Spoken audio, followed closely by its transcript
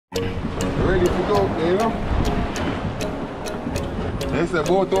Ready to go, you know? It's a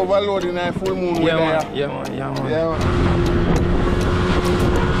boat overloading a full moon. Yeah, man. Yeah, man. Yeah, man. Yeah,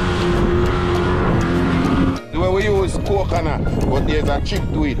 man. The way we use coconut, but there's a trick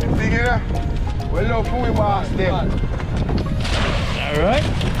to it. See here? We love who we boss them. Alright.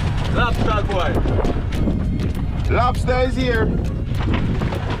 Lobster boy. Lobster is here.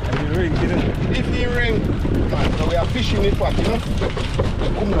 And the ring, you know? 15 ring. Man, so we are fishing it pot, you know?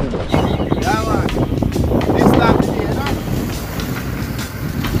 Come on, boy. Yeah, man. This lobster here, you know?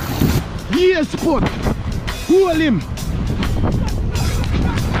 Yes, spot. Hold him.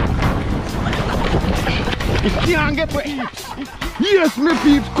 He can't get to eat. Yes, me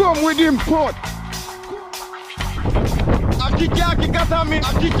peeps, come with him, pot. Akiki got me.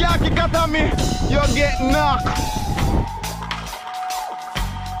 Akiki got me. You're getting knocked.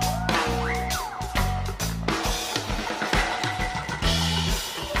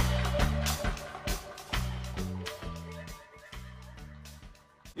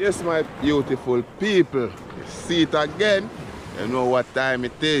 Yes, my beautiful people, see it again. You know what time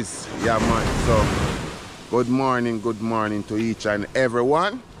it is. Yeah, man. So, good morning to each and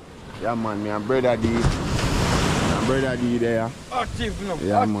everyone. Yeah, man, me and Brother D. Brother D there. Active now.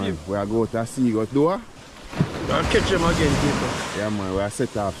 Yeah, active. man. We are going to see what do. I'll catch him again, people. Yeah, man. We are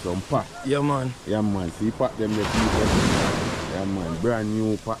set off some pot. Yeah, man. Yeah, man. See, pot them there, people. Yeah, man. Brand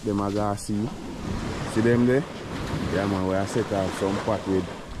new pot them I gotta see. See them there? Yeah, man. We are set off some pot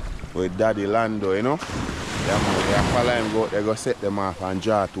with Daddy Lando, you know? Yeah, man, we are follow him go, they go set them off and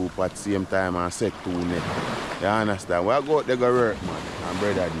draw 2 pot same time and set 2 net. You understand? We are go out, they go work, man, and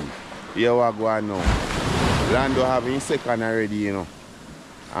Brother D. Here we go on now. Lando having second already, you know.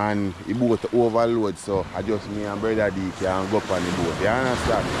 And the boat overload, so I just me and Brother D can go up on the boat. You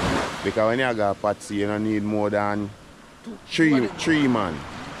understand? Because when you got pot, you don't need more than 3 man.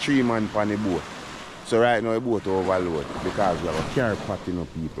 3 man on the boat. So right now the boat overload because we have a carry pot, you know,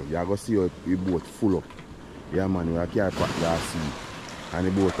 people. You go see how the boat full up. Yeah, man, we have a carry pot last see. And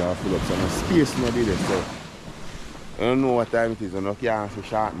the boat are full up, so no space no there. So I don't know what time it is, and I can't see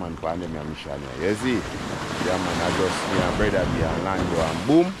short man for them mission. You see? Yeah, man, I just me and Brother D and Lando and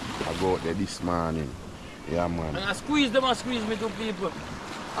boom, I go out there this morning. Yeah, man. And I squeeze them and squeeze me to people.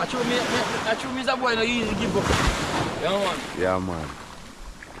 I show me as a boy no easy give up. Yeah, man. Yeah, man.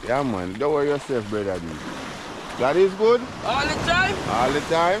 Yeah, man, don't worry yourself, Brother D. God is good. All the time. All the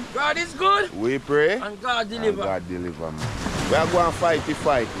time. God is good. We pray. And God deliver. And God deliver, man. We are going to fight the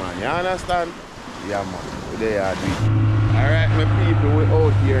fight, man. You understand? Yeah, man. They are doing it. Alright, my people, we're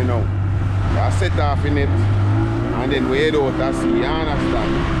out here now. We are set off in it. And then we head out and see. You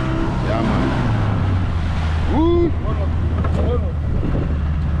understand? Yeah, man. Woo!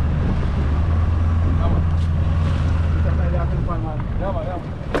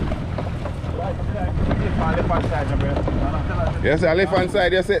 Yes, sir, left hand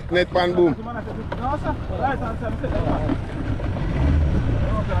side, you set net pan boom. No, sir. Right hand side, set net pan.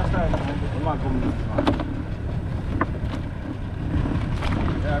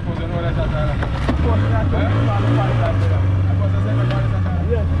 Yeah, I put the road at that time.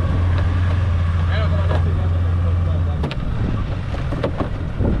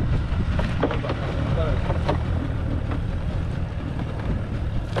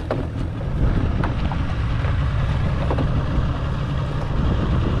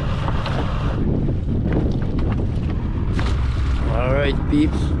 Alright,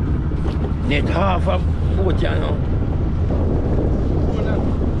 peeps. Net half a boat, you know.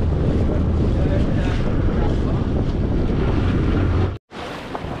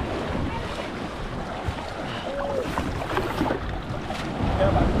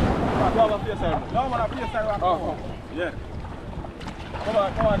 Oh, yeah. Come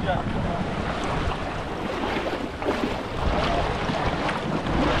on, yeah.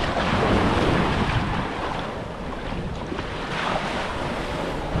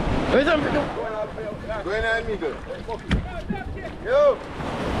 Where's that? Go in and middle. Yo!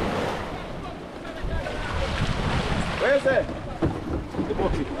 Where is it? The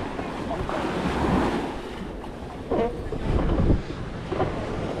bucket.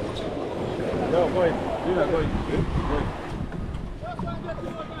 Yo, go ahead. Do that, go ahead.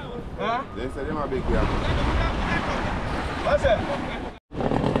 Huh? They said them are big here. What's that?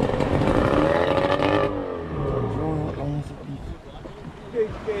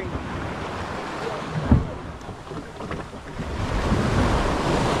 King.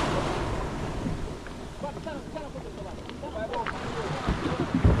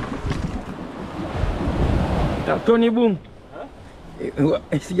 Tony boom. Huh?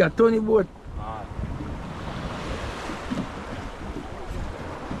 I see a Tony boat.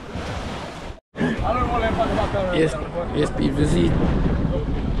 Yes, people, see it.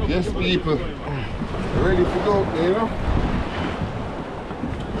 Yes, people. Ready to go, you know?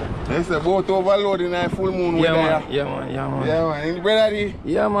 There's a boat overloading at full moon. Yeah, man. Yeah, man. In the brother.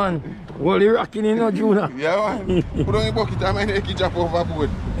 Yeah, man. Well, you're rocking in, no, Juna. Yeah, man. Put on your bucket and make it jump overboard.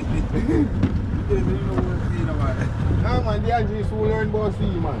 No, man, the Angie is who learn about sea,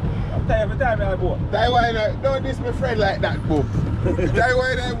 man. I'm tired every time I go. Taiwan, don't diss my friend like that, boom.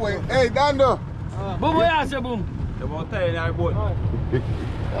 Taiwan, boy. Hey, Dando. Boom, what you say, boom? I'm tired I go.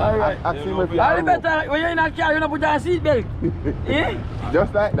 Alright. I see my All better, when you're in a car, you don't put on a seatbelt. Eh?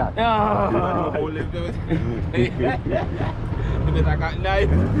 Just like that.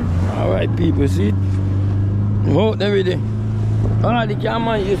 Alright, people, see it? Oh, there we go. All the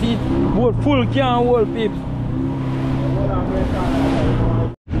camera, you see it? Boat full can hold, peeps.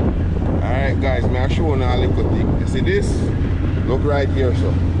 Alright, guys, may I show you a little thing. You see this? Look right here,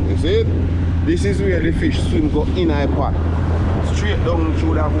 so. You see it? This is where the fish swim go in a pot. Straight down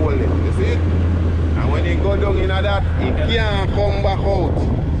through the hole there. You see it? And when they go down in that, it can't come back out.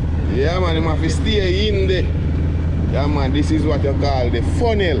 Yeah, man, you have to stay in there. Yeah, man, this is what you call the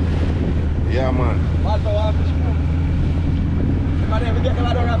funnel. Yeah, man.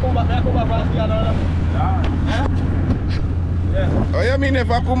 Oh, you mean if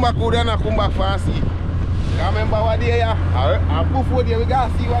I come back, then I come back fast? I remember what they are. I put for there, we got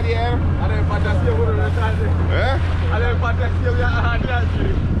to see what they are.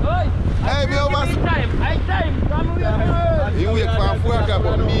 Hey, me over. You wait for 4 o'clock,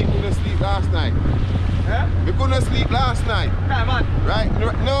 but me couldn't sleep last night. We couldn't sleep last night. Right?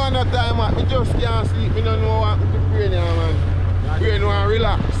 No, no time, man. We just can't sleep. We don't know what to pray now, man. We don't want to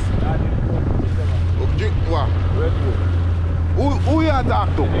relax. Drink what? Red Bull. Who you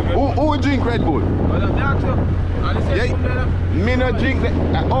talk to? Who drink Red Bull? Yeah, me no drink,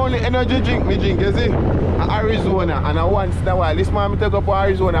 only energy drink me drink, you see? Arizona, and I once in a while, this man me take up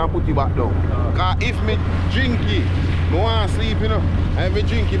Arizona and put it back down. Because if me drink it, I want to sleep, you know. And if me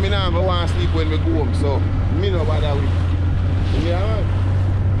drink it, I never want to sleep when we go home, so me no bother with it. Yeah, man.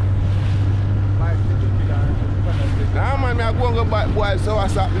 Nah, man, I go and go back boil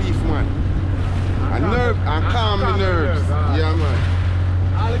soursop leaf, man. And nerve, and calm the nerves. Yeah, man.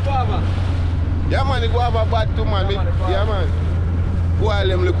 Yeah, man, they go have a bad too, man. Yeah, man. Boil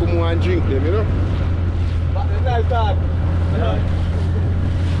them, look more and drink them, you know?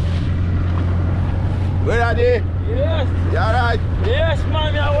 Where are they? Yes. You alright? Yes,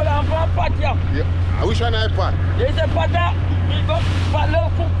 man, I hold on for a pot here. Yeah. Which one is a pot? There's a pot there. We go pot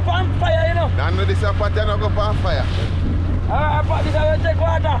love for fire, you know. I know this is a pot, I don't go for fire. Alright, pot this will take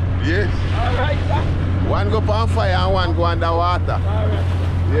water. Yes. Alright, sir. One go on fire and one go under water. Alright.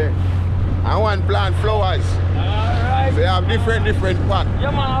 Yeah. And one plant flowers. Alright. So you have different pots.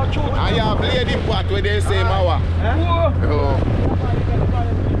 Yeah, man, I'll shoot. And you have lady pot where they say mawa. Oh.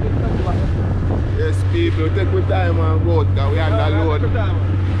 Yes, people, take your time and go because we are under load.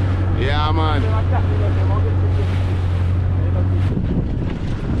 Yeah, man.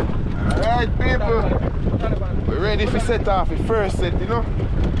 Alright, people. We're ready to set off the first set, you know?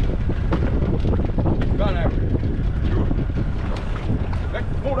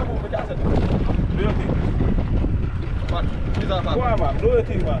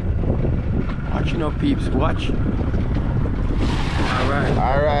 Watch, you know, peeps, watch. Alright.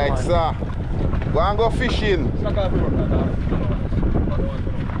 Alright, sir. Go and go fishing. Is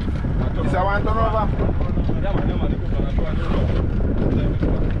that one turn over?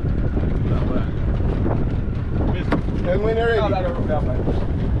 Then when you're ready.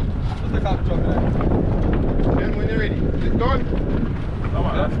 Then when you're ready. Is it done? No,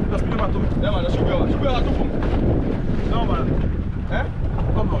 man. Let's put him at 2. Yeah, man. Let's shoot him at 2. No, man. Eh?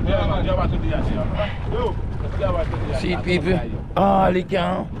 Come on. Yeah, man. You're about to do that. See, people. Oh, they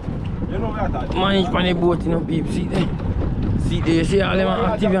can. Manage on the boat, you know, people. See there. See there. You see all them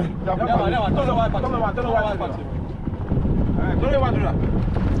active. Yeah, man. Turn the white part. Turn the white part. Don't you want to do that?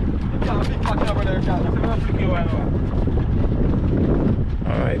 You can't big part over there. You can't.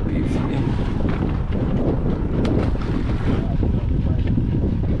 Alright, people. See there.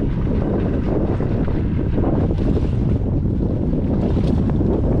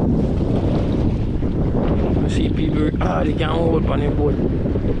 See people, they can't hold on the boat.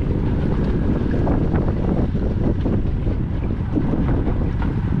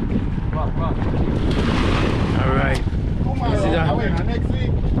 Alright. See that?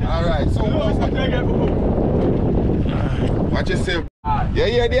 Alright, so what you say?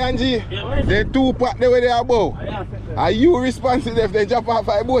 Yeah, the Angie. The 2 pot there where they are above. Are you responsible if they jump off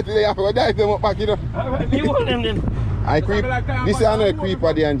a boat? They have to dive them up back, you know? You hold them then. I creep. This is another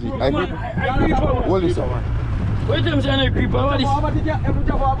creeper, the Angie. I creep. Hold this up. Wait them saying the creeper, what is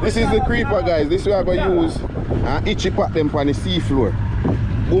This is the creeper, guys. This we are going to use and itchy pat them on the sea floor.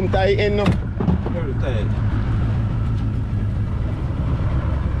 Boom tie in now.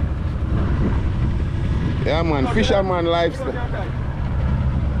 Yeah man, fisherman lifestyle.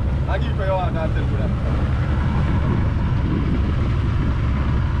 I give you your that.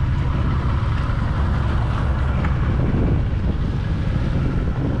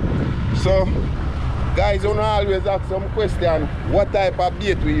 So, guys, you know always ask some question, what type of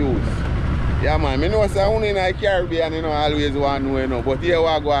bait we use? Yeah man, I know say only in the Caribbean, you know, always want to know, you know, but here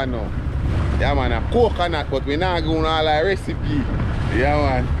we go on now. Yeah man, a coconut, but we not going all our recipe. Yeah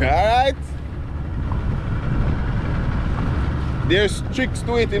man, alright? There's tricks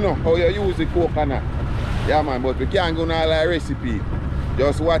to it, you know, how you use the coconut. Yeah man, but we can't go on all our recipe.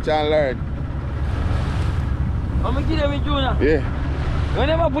 Just watch and learn. I'm going to give them in Junior. Yeah.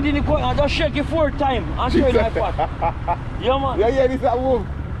 Whenever I put in the coconut, just shake it 4 times and show it my pot. Yeah man. Yeah, this is a move.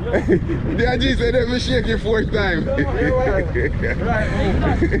 The AG said let me shake it 4 times. Right.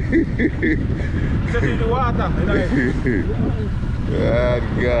 Set in the water. God,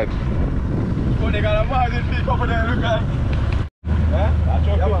 God. Oh, they got a margin pick up there, look at.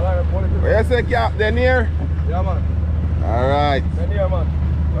 Where you say, Cap? They're near? Yeah, man. Alright. They're near, man.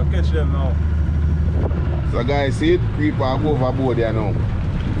 I'll catch them now. So, guys, see it? Creeper go overboard there now.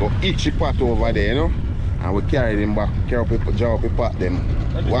 Go itchy pot over there, you know? And we carry them back, carry up, draw up the pot them.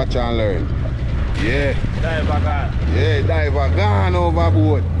 Watch and learn. Yeah. Diver gone. Yeah, diver gone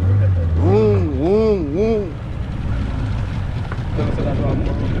overboard. Boom, boom, boom.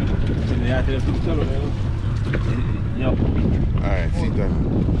 Alright, sit down.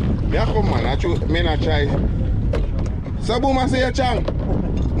 Yeah, come man, I not try. So, boom, I say a chang.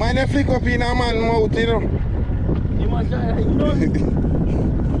 Mind they flick up in a man's mouth, you know? You must try, you know?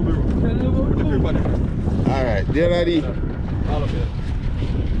 Alright, there are the. All of it.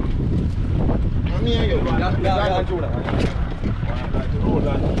 Come here, you.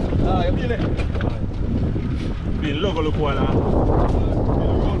 Been local look one.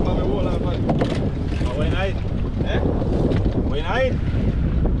 When I, eh? When I.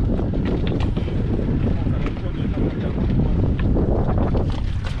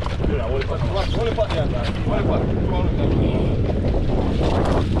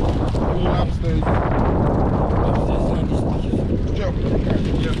 Lobsters. Jump.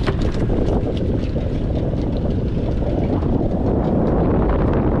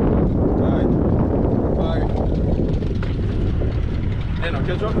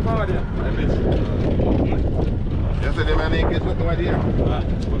 Catch up the power there. Yes, they man ain't get what the idea.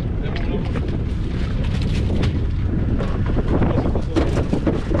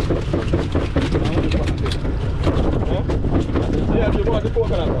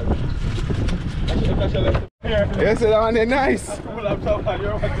 Yes, that one is nice.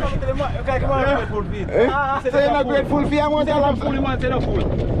 Say you're not grateful for your money, lobster.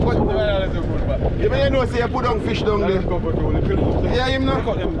 You may know, say you put down fish down there. Yeah, him now.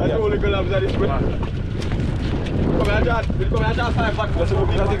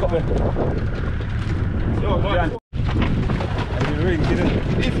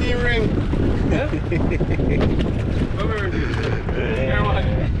 If he ring.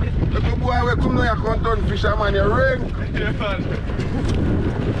 Look at boy, we come now, you can't turn fisherman, you ring.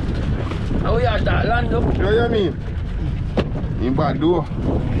 How we are that land up? You know what I mean? In bad door.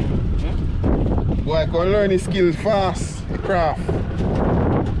 Boy, can learn his skills fast. The craft.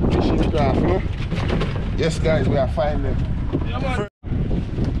 Fishing craft, you know? Yes, guys, we are finding them.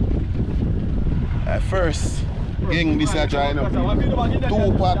 First gang this is trying up 2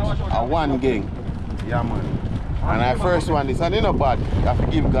 pot and 1 gang. Yeah, man. And our first one is not bad. You have to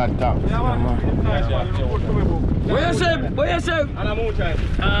give God thanks. Yeah, man. What you say? What you say?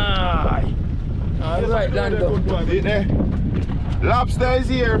 Ah. Alright, Lando. See it there? Lobster is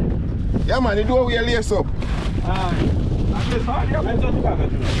here. Yeah, man, you do what we lace up.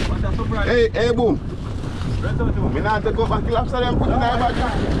 Hey, boom. We not take up back the lobster and put it in our bag.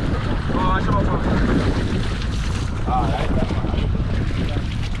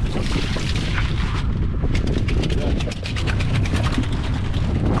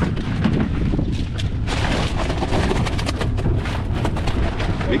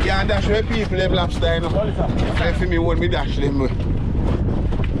 We can't dash with people them lobster, you know. If me want me dash them.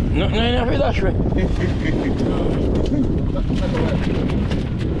 No, that's right.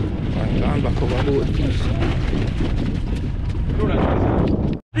 I'm back over board.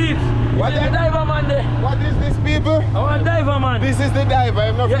 What is the diver man there? What is this, people? I want diver man. man. This is the diver,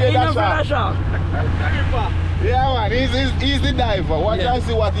 I'm not Yeah, afraid he of not shark. shark. Yeah man, he's the diver. Watch Yeah. and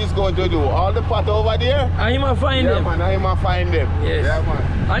see what he's going to do. All the pot over there. And him a find Yeah them. man, I might find them. Yes. Yeah man.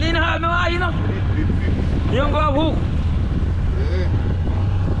 And he not have no eye, you know. You don't go have hook.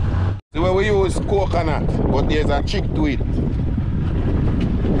 See where we use coconut, but there's a trick to it.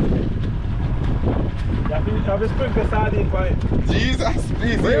 Have you sprinkled sardine for it? Jesus,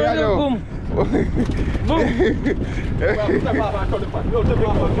 please, Where here I you know. boom? Boom.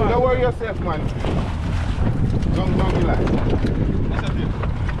 Don't worry yourself, man. Don't relax.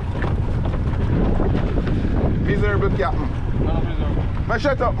 Miserable captain. Man,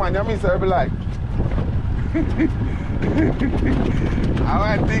 shut up, man. You're miserable like. I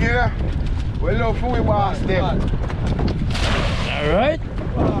want to, you know. We love who we boss them. Alright.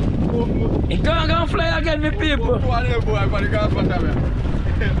 He can't fly again, me people.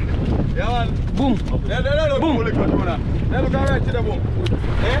 Yeah, man. Boom. No, boom. Look at right to the boom.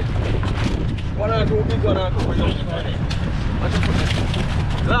 Eh? One or two big one or two.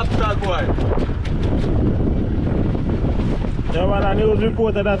 Lobster boy. Yeah man, a news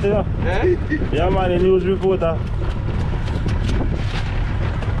reporter that you. Eh? Yeah man, a news reporter.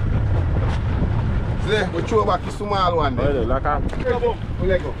 See, we throw back the small one there. Like a... We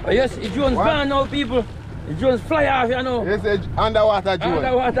let go. Oh, yes, it's drones gone now, people. The drones fly off, you know. This is underwater drone.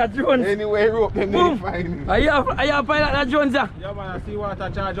 Underwater drones. Anyway, rope them, they Boom. find him. Are you a pilot that drones, sir? Yeah man, I see water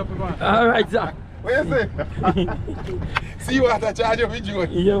charge up man. Alright, sir. What you say? See what I charge of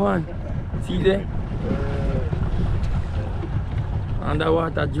drone. Yeah, man. See there?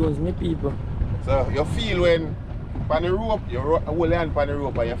 Underwater drones, me people. So you feel when on the rope, you hold your hand on the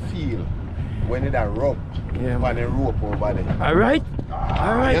rope and you feel when it a rub Yeah, on the rope over there. Alright?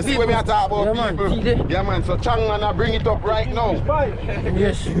 Alright, You see what me a talk about, yeah, man. people? See there? Yeah man, so Changman bring it up right now.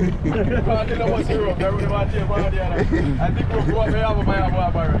 Yes. See,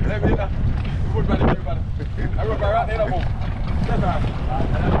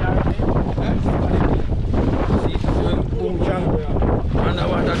 boom, chang.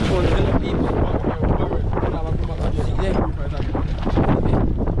 Underwater drones, you know, people. See there?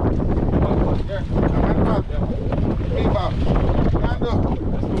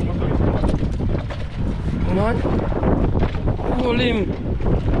 Come on. Hold him,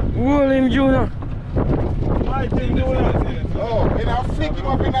 Junior. Oh, and I'll flick him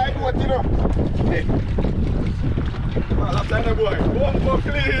up in the boat, you know.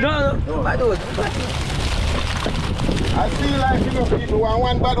 No, bad road. I see life, you know, people want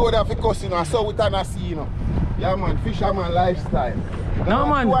one bad word of a cuss, you know, I saw it and I see, you know. Yeah man, fisherman lifestyle. No,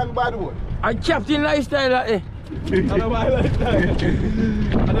 man. One bad word. I captain lifestyle that eh. Him,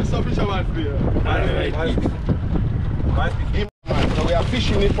 man, so we are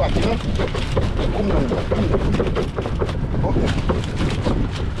fishing in pot, you know. Come on. Okay.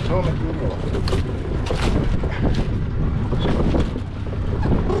 No, make me go.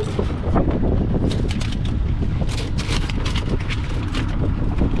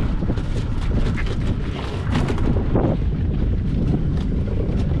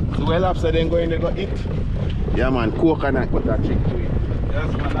 So well lobster then going to go eat. Yeah man, coconut but that trick to it.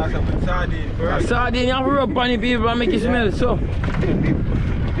 Yes man, that's a good sardine first. Sardine, you have to rub on the people and make it smell so.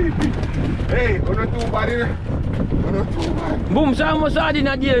 Hey, we're not too bad here. We're not too bad. Boom, so how much sardine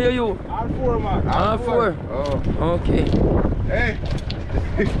a day you? All four man. All four. Oh. Okay. Hey.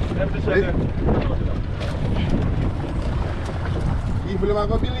 People are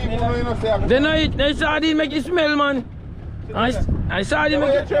going to believe you, you know, say. Then I sardine make it smell, man. I sardine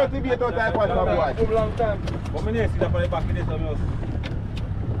make it. Try to be a type of boy. For a long time. But I see that for the back of this house.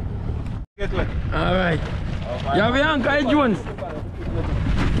 Get wet. Alright. You have your Uncle Jones.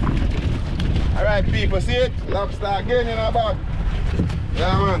 Alright people, see it? Lobster again in our bag.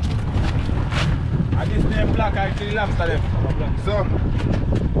 Yeah man. And this name black actually lobster them. So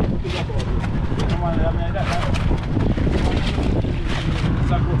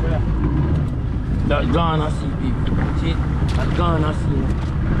That Ghana sea people. See? That Ghana sea.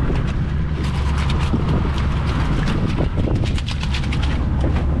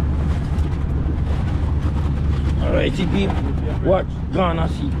 Alright, see people. Watch Ghana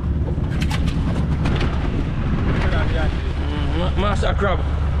sea. Master crab.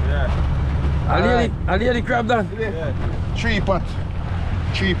 Yeah. I lay the crab down. Yeah. 3 pot.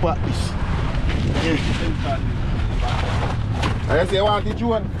 3 pot this. I say you want it,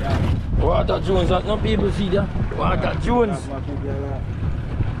 Joan? Water Jones, that no people see that. Water Jones.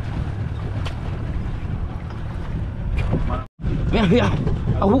 Yeah.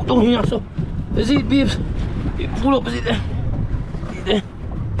 I hook down here, so. You see it, babes? It pull up, is it there? See it there?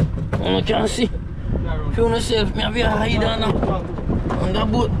 I can't see. Feel yourself, me have a hide on the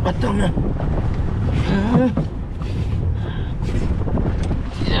boat bottom.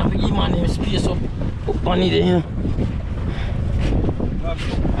 See, I have to give man him space up on it there, you know.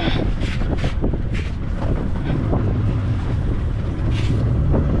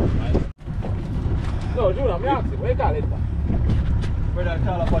 No, Juna, me ask you, where you call it? Where that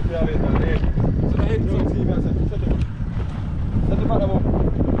call up what you have it? So the head so see me, I said, set the father up.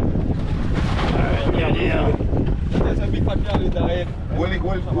 Alright, yeah. There's a big fat girl in the head. Hold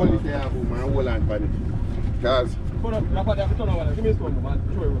it there, man. Hold on, buddy. Cause Put up, the father have to turn over. Give me a stone, man.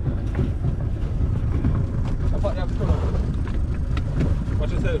 Show you what. The father have to turn over.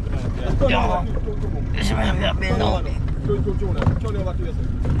 Watch yourself, man. Yeah. Turn over. This man have that bend down. Turn over to yourself.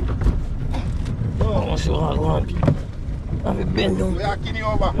 Oh, so hard, man. Have it bend down. we are killing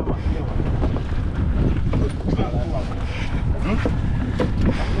over.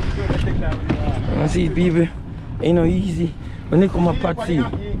 I see people, ain't no easy. When they come a Patsy,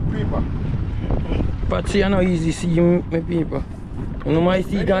 Patsy ain't no easy see my people. You know my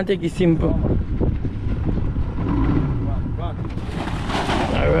see can't take it simple.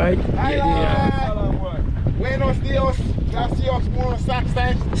 Alright, yeah. Buenos dias, gracias, more sax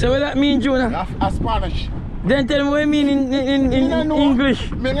time. So what that mean, Jonah? A Spanish. Then tell me what it mean in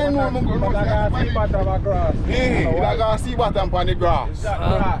English. Me no know, I'm going to see bottom of grass. Hey, you got to see bottom on the grass.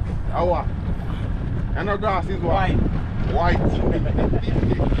 What? And the grass is white. White.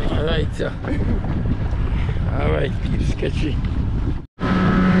 Alright, sir. Alright, people, sketchy.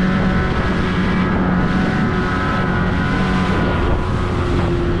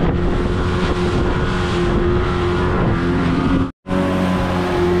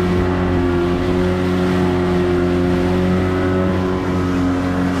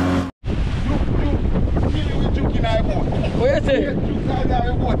 What you say?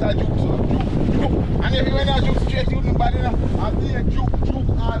 And if you went to juke straight, you wouldn't bad enough. I'll see a juke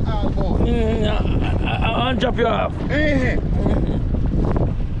all board. I'll drop you off.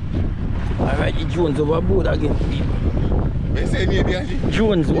 Alright, the Jones overboard again, people. They say maybe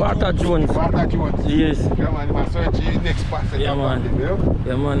Jones, Water Jones. Water Jones. Yes. Yeah, man, you must search your next pass. Yeah, man.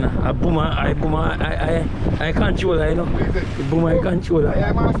 Yeah, man. I control her, you know. The boomer, I control her.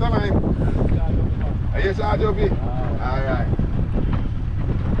 Yeah, master, man. Are you charged of it? Alright.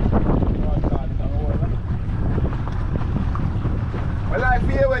 Well, I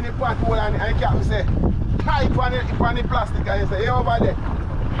feel when you put hole and the captain say, tight on the plastic, and you say, hey, over there.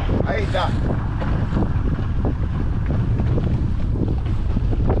 I hate that.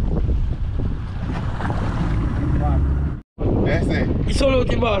 Yes, sir. You salute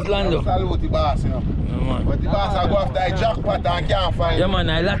the boss, Lando. Salute the boss, you know. Yeah, man. But the boss I go after a jackpot and can't find Yeah, it. man,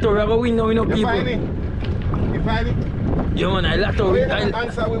 I lotto we go win now, You people. find it? You find it? Yeah, man, I lotto. Wait,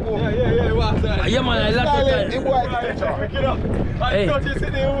 answer we go. Yeah, what's that? Yeah, man, I lotto. The boy Hey.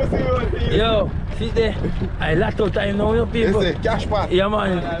 Yo, see there. I lotto time now, you people. Yes, sir. Cash pot. Yeah,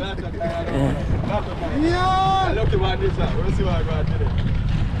 man. Yeah. Look at this, we'll see what I got today.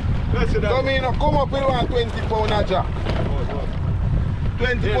 Let's see that. Come in, come up with one 20 pound a jack.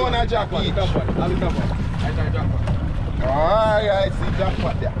 20 pound a jack each. I'll be top one. I take jackpot. Alright, see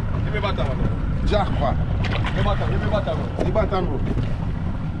jackpot there. Give me bottom one. Jackpot. Give me bottom one. The bottom bro.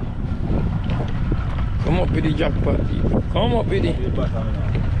 Come up with the jackpot, people. Come up with it.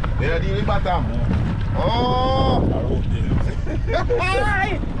 There the bottom. Oh!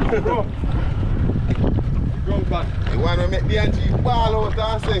 Go back. You wanna make the anti ball out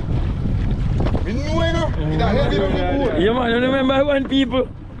and say, me know you know, it's a heavy on the board. Yeah, man, you remember one people?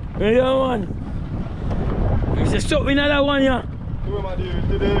 Yeah, man. You say, stop me another one, yeah.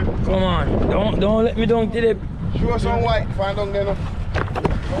 Come on, don't let me down today. Show some white, find down there now.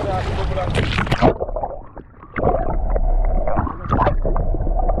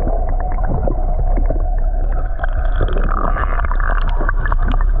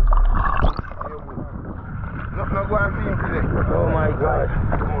 Not go and film today. Oh my God.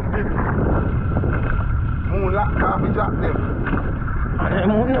 Moon lock off the jack them. And I'm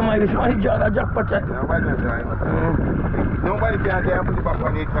not my jackpot. Yeah, why not try? Nobody can get put it back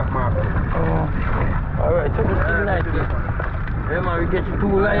on the top mark. Alright, so it's still nice. Yeah, man, we get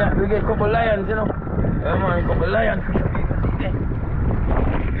 2 lions. We get a couple lions, you know. Yeah, man, a couple lions.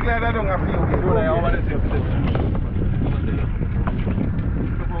 You glad I don't have to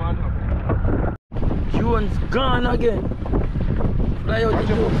Jones gone again. Fly out the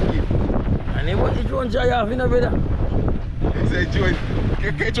drone. And he want the drone dry off, you know, brother. He said, Joey,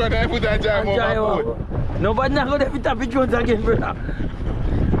 catch one and put that jam over. Nobody not going to tap the drones again, brother.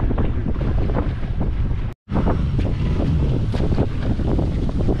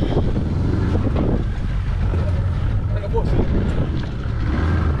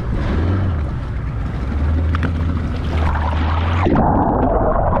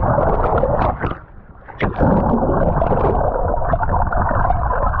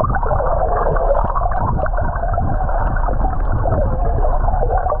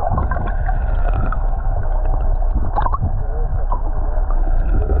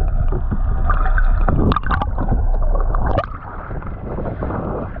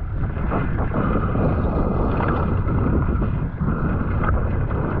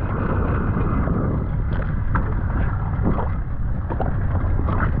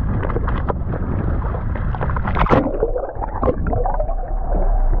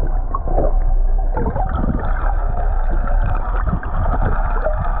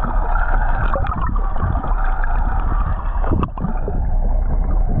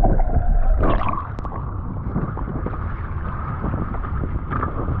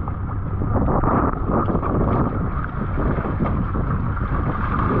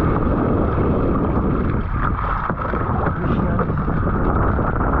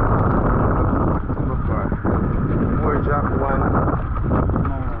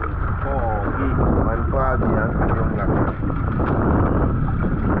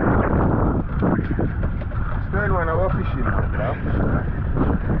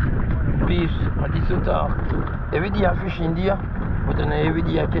 peeps, and this is talk. Every day I fishing there, but then every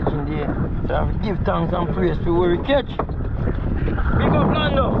day I catching there. So I have to give thanks and praise to where we catch. Big up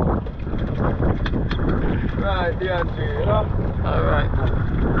Lando. Right, yeah, you know? Alright.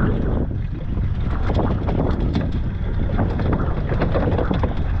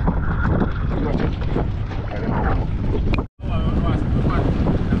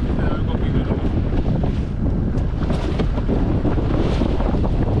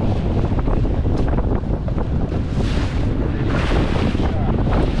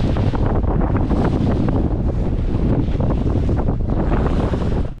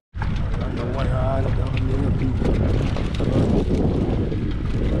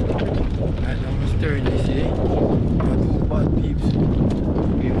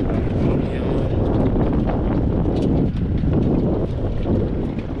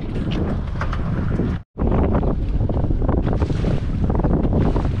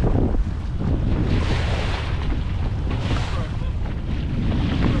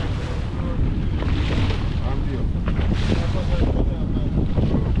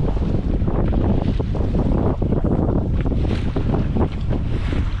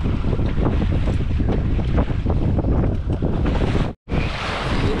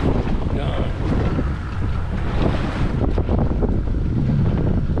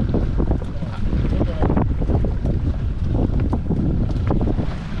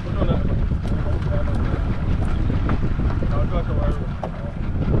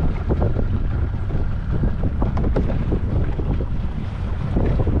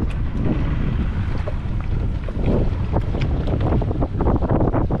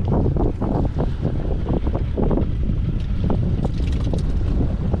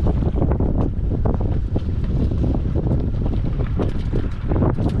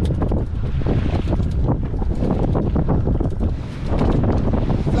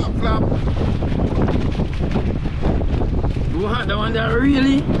 The one that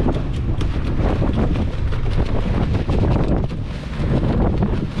really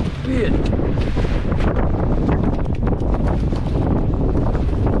weird.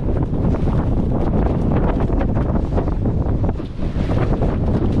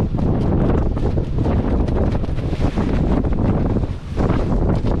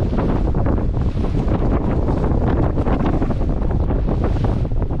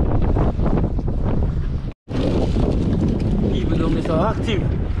 Active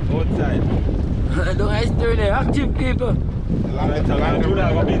outside. Don't I stir the active people. What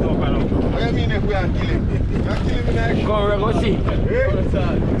do you mean if we are killing? We are killing me now. Come, we're going to see. We're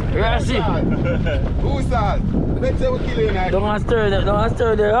going to see. Who's that? Let's say we're killing now. Don't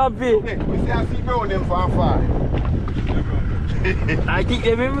stir the happy. We see I see brown them from far. I think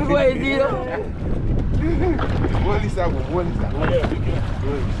they make me go easy though. What is that? What is that?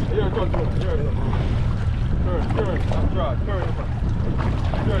 Here, turn.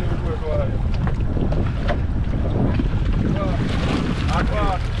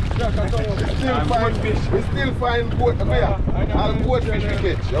 We still find boat here. And boat fish we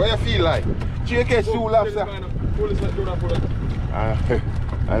catch. How you feel like? You catch 2 lobster?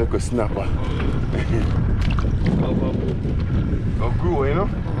 I look a snapper. Of grow, you know?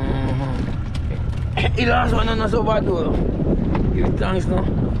 The last one not so bad though. Give it thanks now.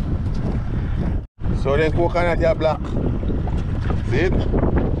 So then coconut here black. See it?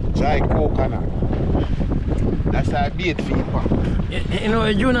 Dry coconut. That's our bait feed pack. You know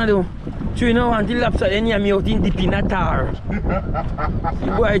what Juna do? So you know want the lobster then you me out in deep in a tar.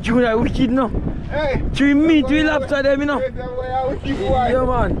 Boy Juna wicked no. Hey! So you meet with lobster them you know. That's why I wicked boy. Yeah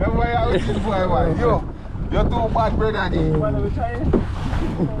man. That's why I wicked boy. Yo! You're too bad brother.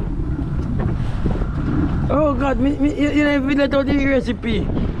 Oh God, you never let out the recipe.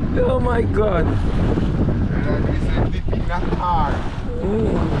 Oh my God.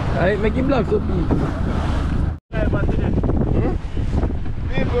 I make it black so people.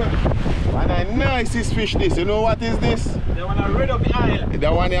 People, and I nicest fish this. You know what is this? They want to rid of the aisle.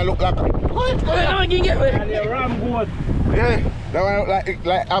 That one here look like what? I can get And the ram goat. Yeah, that one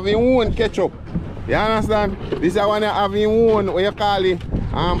like having own ketchup. You understand? This is one having own what you call it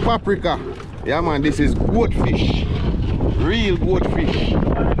paprika. Yeah man, this is goat fish. Real goat fish.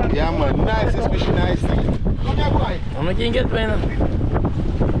 Yeah man, nicest fish, nice thing. Come here boy. I'm making get right now.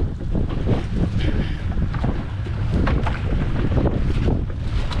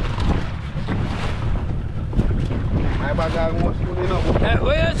 My bag almost full enough.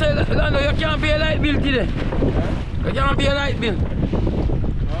 What you say, Lando, you can't pay a light bill today? You can't pay a light bill?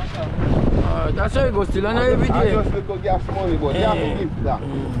 That's how it goes still, every day. I just look at gas money, but you have to give that.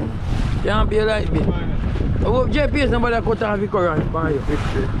 Can't pay a light bill. I hope JP is nobody cut off the current for you.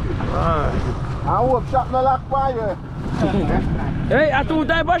 Alright. I hope shop no lock for you. Hey, I two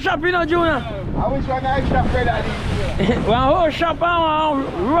type of shop, you know, Junior. I wish one nice shop for that. One whole shop and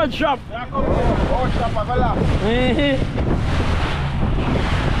one road shop. Oh, shop I go lock.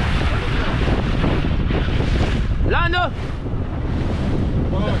 Lando.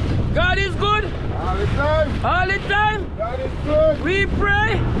 God is good. All the time. All the time. God is good. We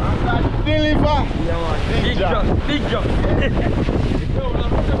pray. And God deliver. Yeah, man. Big job. Big job.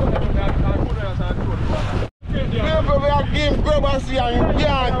 People we are game grab and see and you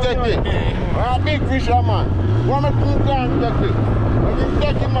can't take it. I'm a big fisher man. One of them can't take it. When you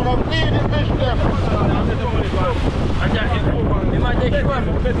take him, I'm going to feed the fish them. You might take it one.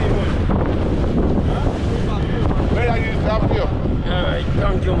 Where are you stop here? Alright,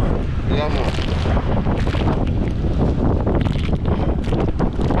 thank you, man. Yeah, man.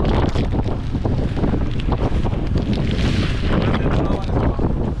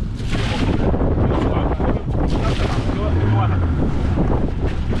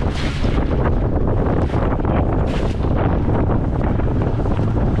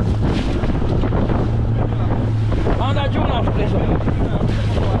 On that Junior place.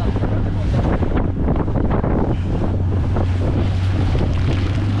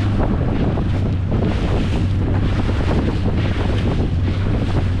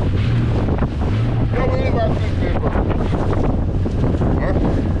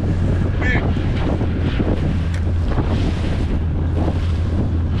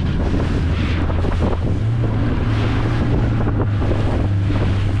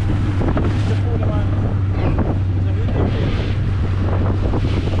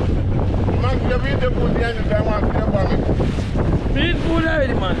 Feed food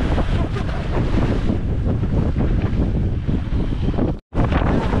already, man.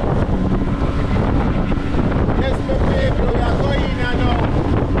 Yes, my people, we are going in now.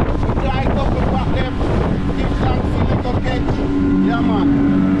 We try to come back them. Give some silly catch. Yeah, man.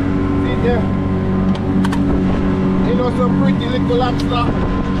 See there. You know, some pretty little lobster.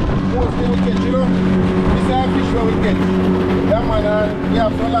 Mostly we catch, you know. This is a fish where we catch. Yeah, man, and we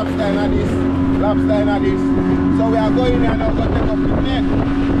have some lobster in this. Lobster in this. So we are going there now to take up the net.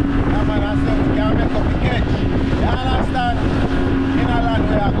 Yeah, man, and so we can make up the catch. You understand? In a land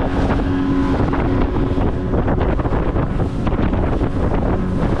where I go.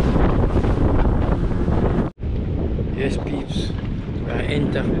 Yes, peeps. I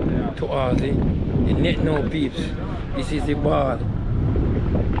enter to all the net now, peeps. This is the ball.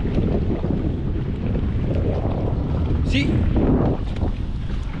 See?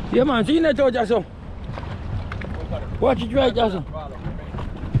 Yeah, man, see net out, Jason. Watch it right, Jason.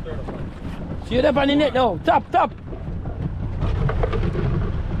 See you there on the net now. Tap, tap.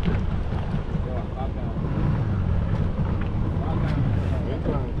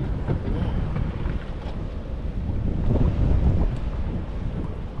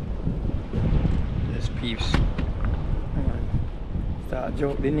 Yes, peeps. Start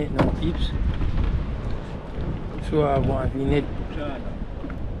joke the net now, peeps. So I want the net.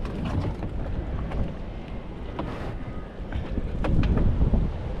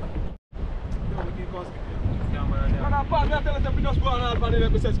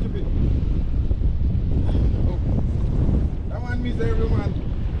 That one miserable man.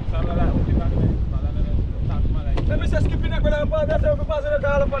 Let me say skip in it, brother. That's how we pass it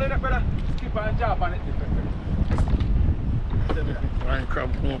all up on it, brother. Skip and jump on it. One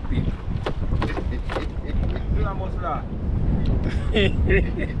crab more people. You almost laugh.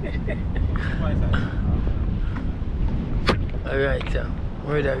 Alright, sir.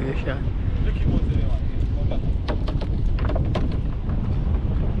 Where are you, Sean? Look him out today, man.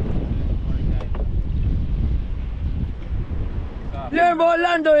 Learn about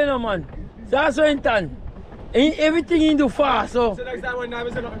Lando, you know, man. So that's what in turn. Everything he do fast, so. So next time when I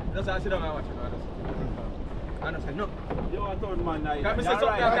say nothing, just sit down and watch it. I don't say no. You are a third man now. Let me say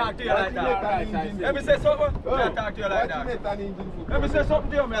something and talk to you like that. Let me say something and talk to you like that. Let me say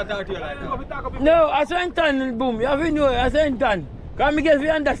something to you and talk to you like that. No, I saw in turn, boom. You have to know, I saw in turn. Because I guess we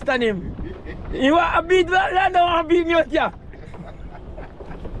understand him. He want to beat Lando, want to beat me out here.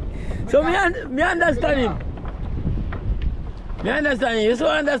 So me understand him. Me understand him. You so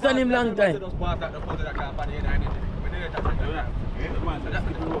understand him long time.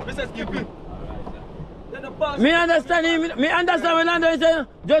 Me understand him. Me understand when Lando say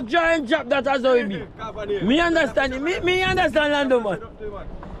just try and drop that as how he be. Me understand him. Me understand Lando, man.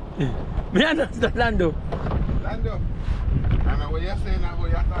 Me understand Lando. Lando. And what you're saying about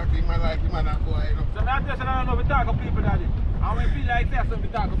you're talking man like him and that boy, you know. So that's just I don't know if we talk of people, daddy. I mean, feel like that, so we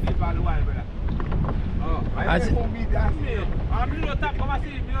talk of people all the while, brother.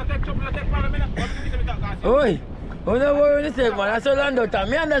 Oi, oh no worry when you say man, that's how Lando talk.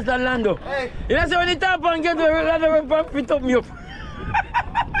 Me understand Lando. Hey. You know say when you tap and get where Lando will fit up me up.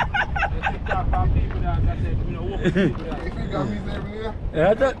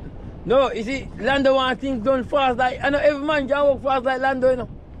 No, you see, Lando want things done fast like I know every man can work fast like Lando, you know.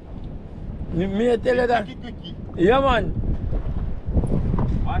 Me tell you that. Yeah man.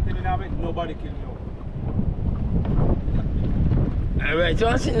 I tell you now, nobody kill me. Alright, so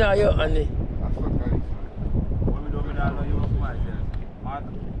I'm sitting now here on the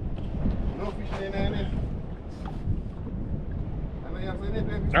No fish in there.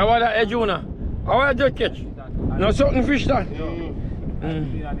 how about that, Juna? How about that catch? No something fish that?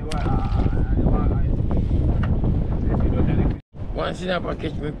 One snapper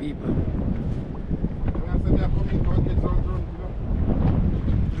catch me people.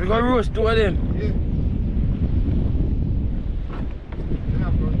 We got roast two of them.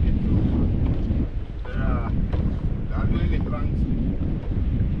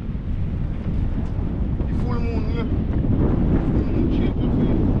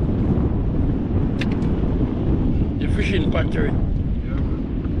 The fishing factory.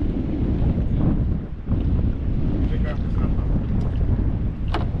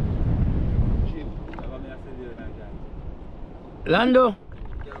 Lando.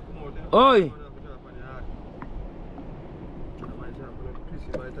 Oi.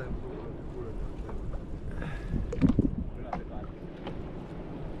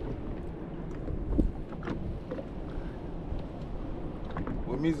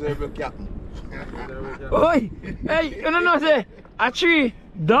 Miserable captain. Oi. Hey, you don't know say a tree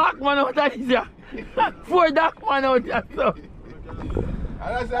dark man out of this here. 4 dark man out here so.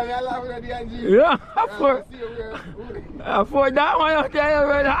 Yeah, 4 dark man out there,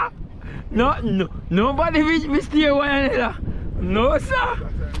 brother. No, nobody will steer one another. No, sir.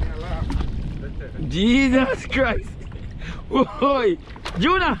 Jesus Christ. Oi,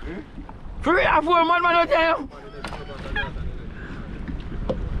 Juna, 3 or 4 man out there.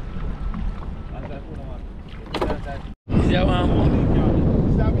 Is that one?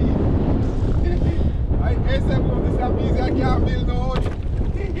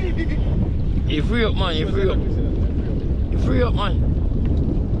 You free up, man. You free up. You free up, man.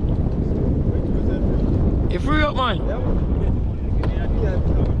 You free up, man.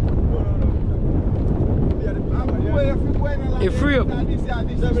 You free up.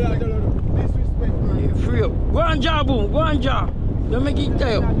 You free up. Go on, jaw, boom. Go on, jaw. Don't make it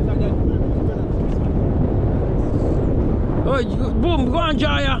tail. Oh, boom. Go on,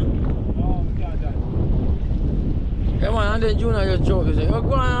 jaw, yeah. Come on, and then Junior just joke. He say, oh,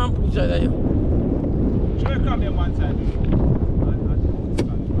 go on and put that here. Should I come here one side?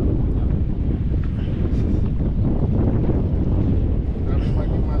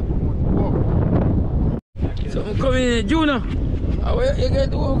 Something coming in, Junior. How you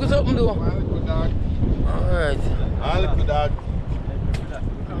get to work something do? Alright. I'll look for that.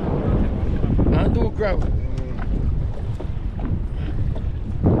 And do crab.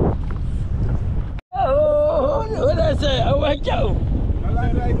 Oh, what I say? I want you.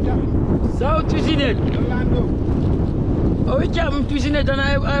 South twisting it. Oh, we can't twisting it and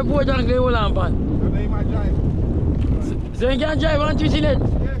I board and play all on pan. So you can drive and twisting it?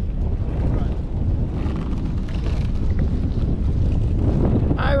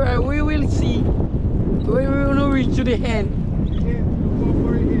 Alright, we will see when we will reach to the end.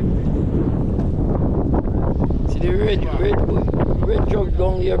 See the red truck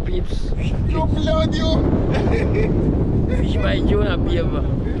down here, peeps. You blood you! Fish by Jonah, people.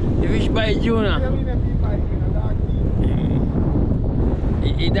 The fish by Jonah.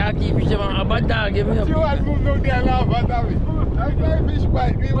 The darky fish, a bad dog. You want move down there and laugh at me. I'm going fish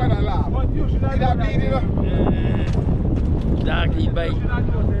bite, we want to laugh. Darky bite.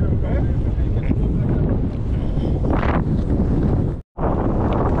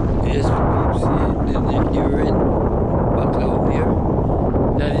 Yes, peeps, the red buckle up here.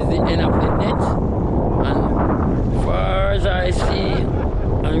 That is the end of the net. And far as I see,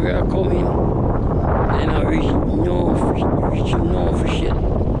 and we are coming, then I reach no fish yet.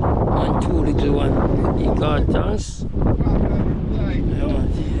 And 2 little one. He got tanks.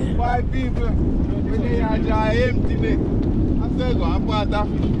 5 people, when they are just empty net. I said, go and put that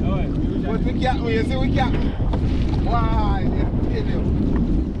fish. But we can't, you see, we can't. Why? I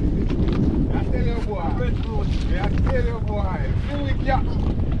tell you, boy. I tell you, boy. See, we can't.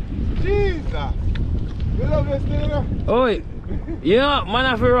 Jesus. You love this thing, Oi, you know, man,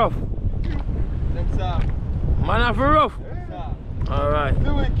 I feel rough. Yes, sir. Man, I feel rough. Yes, sir. Alright.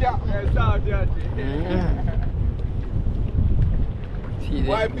 Do it, Captain. See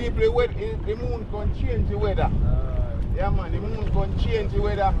Why there. people, the moon can change the weather. Yeah, man, the moon can change the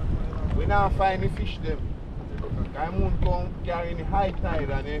weather. We now find the fish them. The moon can carry the high tide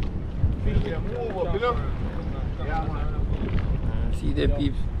and the fish them move up, you know? Yeah, man. See the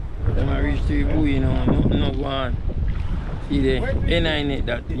peeps. Them a reach to the buoy, you know. Nothing no go on. See the N98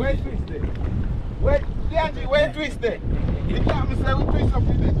 that thing. Where twisted? Where twisted? The captain said we twist up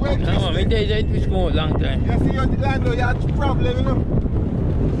with it. Where twisted? No, me days I twist come out long time. You see your landlord, you have a problem, you know?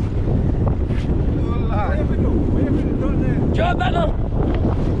 Oh, Lord. Job that now.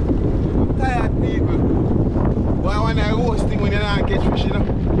 I'm tired, people. Why when I roasting when you don't catch fish, you know?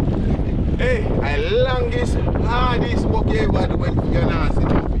 Hey, I longest, hardest work you ever do when you're not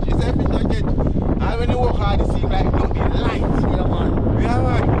sitting.